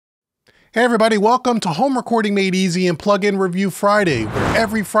Hey everybody, welcome to Home Recording Made Easy and Plugin Review Friday, where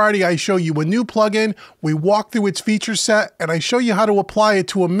every Friday I show you a new plugin, we walk through its feature set, and I show you how to apply it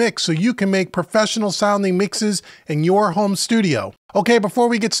to a mix so you can make professional sounding mixes in your home studio. Okay, before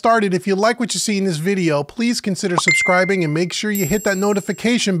we get started, if you like what you see in this video, please consider subscribing and make sure you hit that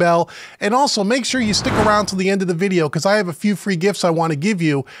notification bell. And also make sure you stick around till the end of the video because I have a few free gifts I want to give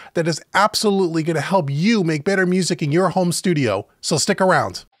you that is absolutely going to help you make better music in your home studio. So stick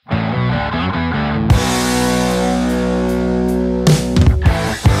around.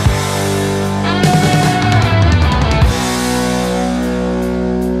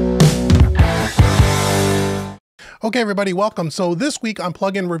 Okay, everybody, welcome. So this week on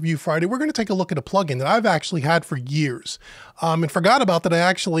Plugin Review Friday, we're going to take a look at a plugin that I've actually had for years and forgot about that I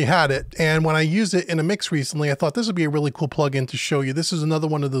actually had it. And when I used it in a mix recently, I thought this would be a really cool plugin to show you. This is another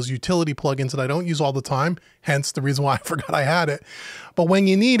one of those utility plugins that I don't use all the time, hence the reason why I forgot I had it. But when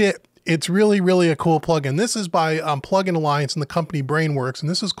you need it, it's really a cool plugin. This is by Plugin Alliance and the company Brainworks, and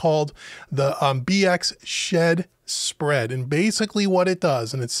this is called the BX Shed Spread. And basically what it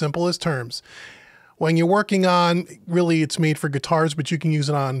does, in its simplest terms, when you're working on, really it's made for guitars, but you can use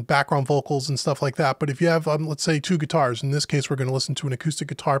it on background vocals and stuff like that. But if you have, let's say, two guitars, in this case, we're going to listen to an acoustic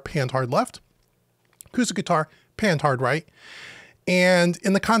guitar panned hard left, acoustic guitar panned hard right. And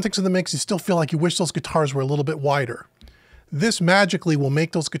in the context of the mix, you still feel like you wish those guitars were a little bit wider. This magically will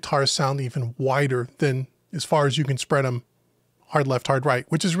make those guitars sound even wider than as far as you can spread them hard left, hard right,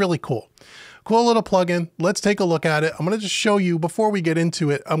 which is really cool. Cool little plugin. Let's take a look at it. I'm going to just show you, before we get into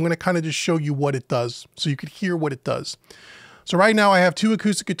it, I'm going to kind of just show you what it does so you could hear what it does. So right now I have two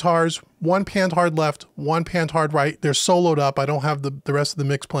acoustic guitars, one panned hard left, one panned hard right. They're soloed up. I don't have the rest of the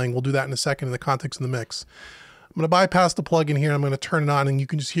mix playing. We'll do that in a second in the context of the mix. I'm going to bypass the plugin here. I'm going to turn it on and you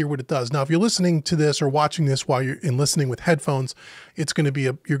can just hear what it does. Now, if you're listening to this or watching this while you're listening with headphones, it's going to be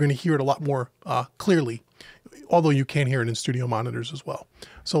you're going to hear it a lot more clearly, although you can hear it in studio monitors as well.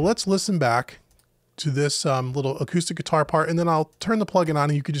 So let's listen back to this little acoustic guitar part, and then I'll turn the plugin on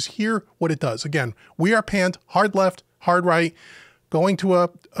and you can just hear what it does. Again, we are panned hard left, hard right, going to a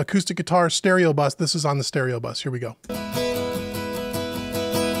acoustic guitar stereo bus. This is on the stereo bus. Here we go.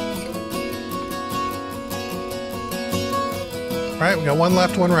 All right, we got one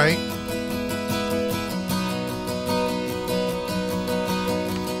left, one right.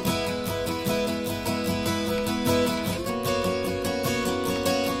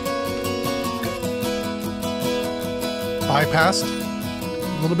 Bypassed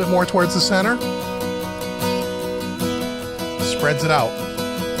a little bit more towards the center, spreads it out.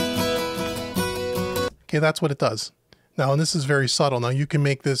 Okay, that's what it does. Now, and this is very subtle. Now you can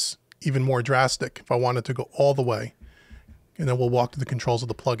make this even more drastic if I wanted to go all the way, and then we'll walk through the controls of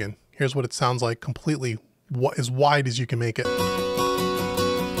the plugin. Here's what it sounds like, completely as wide as you can make it.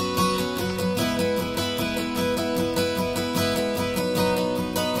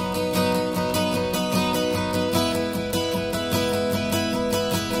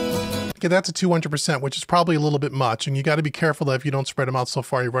 Okay, that's a 200%, which is probably a little bit much, and you got to be careful that if you don't spread them out so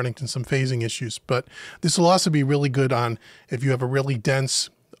far, you're running into some phasing issues. But this will also be really good on if you have a really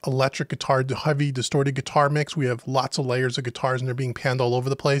dense electric guitar, heavy distorted guitar mix. We have lots of layers of guitars and they're being panned all over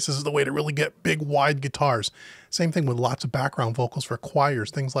the place. This is the way to really get big, wide guitars. Same thing with lots of background vocals for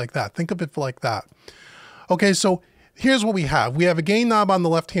choirs, things like that. Think of it like that. Okay, so here's what we have. We have a gain knob on the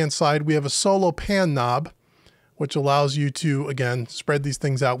left-hand side. We have a solo pan knob, which allows you to, again, spread these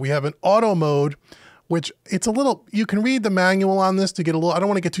things out. We have an auto mode, which it's a little, you can read the manual on this to get a little, I don't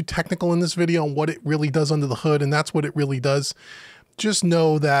want to get too technical in this video on what it really does under the hood, and that's what it really does. Just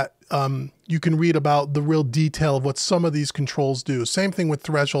know that you can read about the real detail of what some of these controls do. Same thing with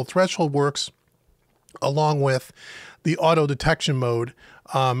threshold. Threshold works along with the auto detection mode.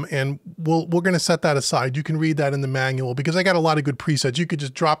 And we're going to set that aside. You can read that in the manual because I got a lot of good presets. You could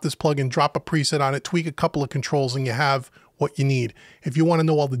just drop this plugin, drop a preset on it, tweak a couple of controls, and you have what you need. If you want to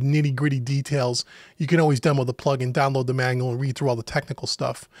know all the nitty gritty details, you can always demo the plugin, download the manual, and read through all the technical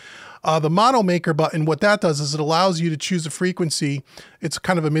stuff. The mono maker button, what that does is it allows you to choose a frequency. It's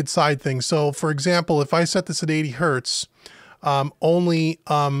kind of a mid-side thing. So for example, if I set this at 80 Hertz,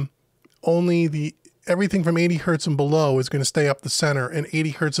 everything from 80 Hertz and below is going to stay up the center, and 80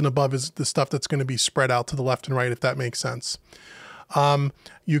 Hertz and above is the stuff that's going to be spread out to the left and right, if that makes sense.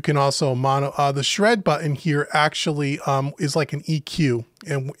 You can also the shred button here actually is like an EQ,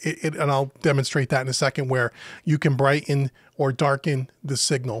 and and I'll demonstrate that in a second, where you can brighten or darken the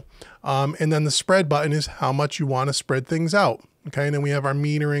signal. And then the spread button is how much you want to spread things out. Okay, and then we have our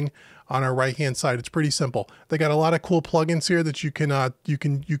metering on our right hand side. It's pretty simple. They got a lot of cool plugins here that you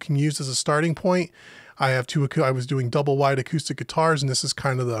can use as a starting point. I have I was doing double wide acoustic guitars, and this is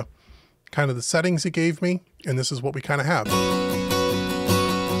kind of kind of the settings it gave me, and this is what we kind of have.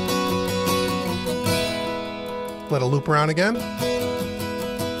 Let it loop around again.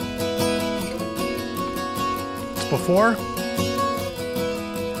 It's before,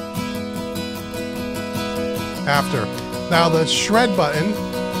 after. Now the shred button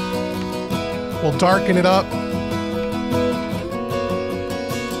will darken it up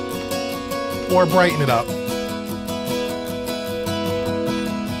or brighten it up.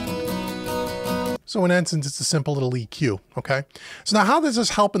 So in essence, it's a simple little EQ, okay? So now how does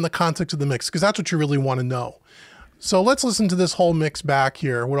this help in the context of the mix? Because that's what you really want to know. So let's listen to this whole mix back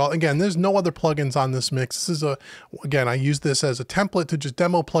here. Well, again, there's no other plugins on this mix. This is again, I use this as a template to just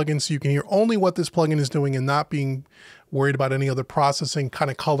demo plugins so you can hear only what this plugin is doing and not being worried about any other processing,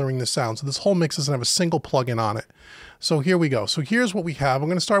 kind of coloring the sound. So this whole mix doesn't have a single plugin on it. So here we go. So here's what we have. I'm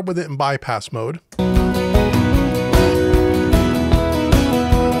going to start with it in bypass mode.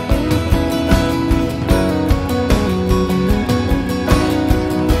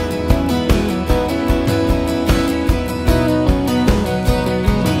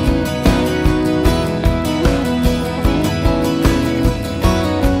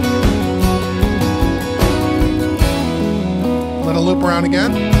 Loop around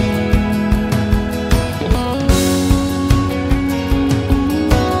again.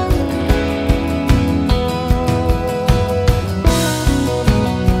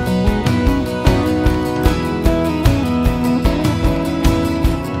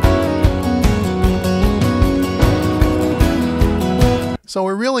 So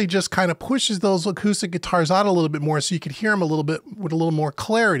it really just kind of pushes those acoustic guitars out a little bit more so you could hear them a little bit with a little more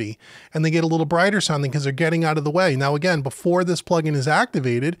clarity, and they get a little brighter sounding because they're getting out of the way. Now again, before this plugin is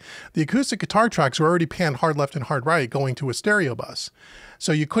activated, the acoustic guitar tracks are already panned hard left and hard right going to a stereo bus.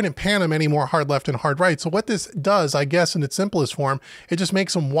 So you couldn't pan them any more hard left and hard right. So what this does, I guess in its simplest form, it just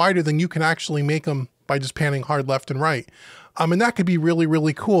makes them wider than you can actually make them by just panning hard left and right. And that could be really,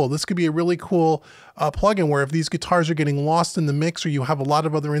 really cool. This could be a really cool plugin where if these guitars are getting lost in the mix or you have a lot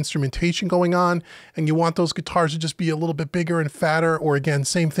of other instrumentation going on and you want those guitars to just be a little bit bigger and fatter, or again,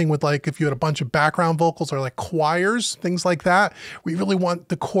 same thing with like if you had a bunch of background vocals or like choirs, things like that, we really want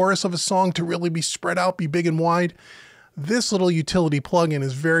the chorus of a song to really be spread out, be big and wide. This little utility plugin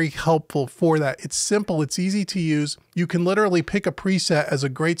is very helpful for that. It's simple, it's easy to use. You can literally pick a preset as a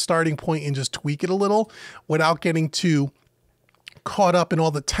great starting point and just tweak it a little without getting too caught up in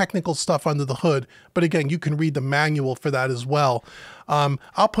all the technical stuff under the hood. But again, you can read the manual for that as well.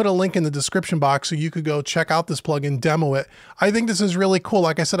 I'll put a link in the description box so you could go check out this plugin, demo it. I think this is really cool.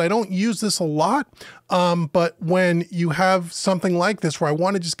 Like I said, I don't use this a lot, but when you have something like this where I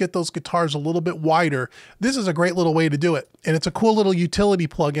want to just get those guitars a little bit wider, this is a great little way to do it. And it's a cool little utility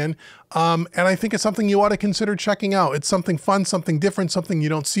plugin. And I think it's something you ought to consider checking out. It's something fun, something different, something you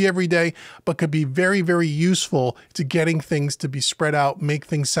don't see every day, but could be very, very useful to getting things to be spread out, make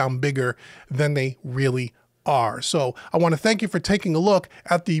things sound bigger than they really are. So I want to thank you for taking a look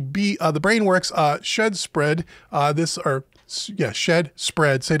at the Brainworx Shed Spread. Shed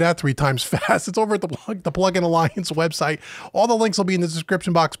Spread. Say that 3 times fast. It's over at the Plugin Alliance website. All the links will be in the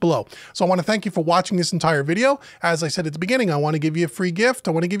description box below. So I want to thank you for watching this entire video. As I said at the beginning, I want to give you a free gift.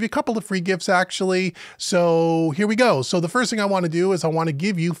 I want to give you a couple of free gifts actually. So here we go. So the first thing I want to do is I want to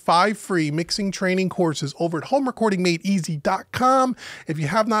give you 5 free mixing training courses over at homerecordingmadeeasy.com. If you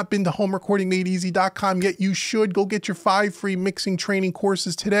have not been to homerecordingmadeeasy.com yet, you should go get your 5 free mixing training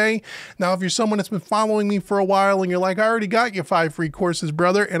courses today. Now, if you're someone that's been following me for a while and you're like, I already got your 5 free courses,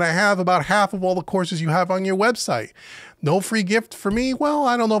 brother, and I have about half of all the courses you have on your website. No free gift for me? Well,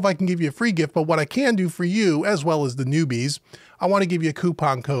 I don't know if I can give you a free gift, but what I can do for you, as well as the newbies, I want to give you a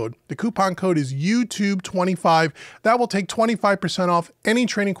coupon code. The coupon code is YouTube25. That will take 25% off any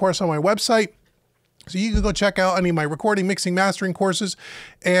training course on my website. So you can go check out any of my recording, mixing, mastering courses,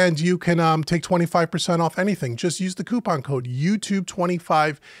 and you can take 25% off anything. Just use the coupon code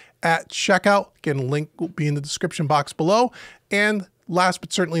YouTube25 at checkout. Again, a link will be in the description box below. And last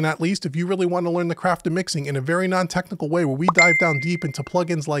but certainly not least, if you really want to learn the craft of mixing in a very non-technical way where we dive down deep into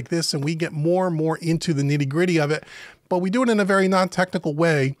plugins like this and we get more and more into the nitty-gritty of it, but we do it in a very non-technical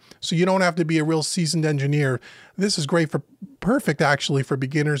way so you don't have to be a real seasoned engineer. This is perfect actually for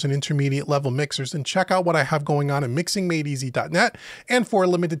beginners and intermediate level mixers. And check out what I have going on at mixingmadeeasy.net. And for a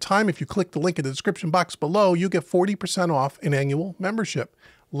limited time, if you click the link in the description box below, you get 40% off an annual membership,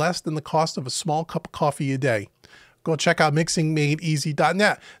 less than the cost of a small cup of coffee a day. Go check out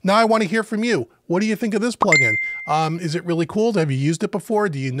mixingmadeeasy.net. Now I want to hear from you. What do you think of this plugin? Is it really cool? Have you used it before?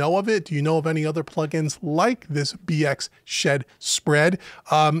 Do you know of it? Do you know of any other plugins like this BX Shed Spread?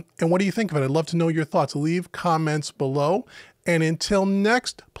 And what do you think of it? I'd love to know your thoughts. Leave comments below. And until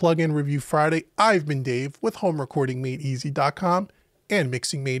next Plugin Review Friday, I've been Dave with HomeRecordingMadeEasy.com and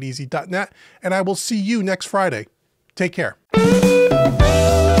MixingMadeEasy.net, and I will see you next Friday. Take care.